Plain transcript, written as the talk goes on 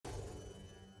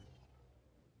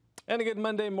And a good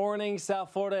Monday morning,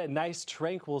 South Florida. A nice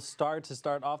tranquil start to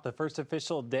start off the first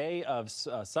official day of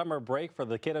summer break for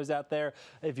the kiddos out there.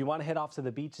 If you want to head off to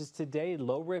the beaches today,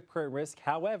 low current risk.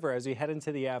 However, as we head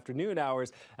into the afternoon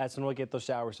hours, that's when we'll get those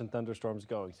showers and thunderstorms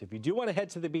going. So if you do want to head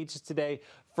to the beaches today,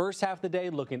 first half of the day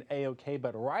looking A-OK,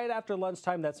 but right after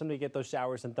lunchtime, that's when we get those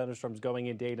showers and thunderstorms going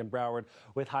in Dade and Broward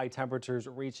with high temperatures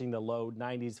reaching the low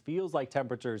 90s. Feels like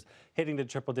temperatures hitting the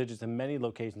triple digits in many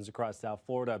locations across South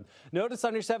Florida. Notice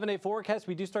on your 7-day forecast,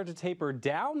 we do start to taper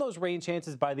down those rain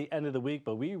chances by the end of the week,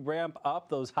 but we ramp up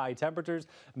those high temperatures,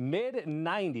 mid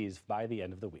 90s by the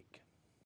end of the week.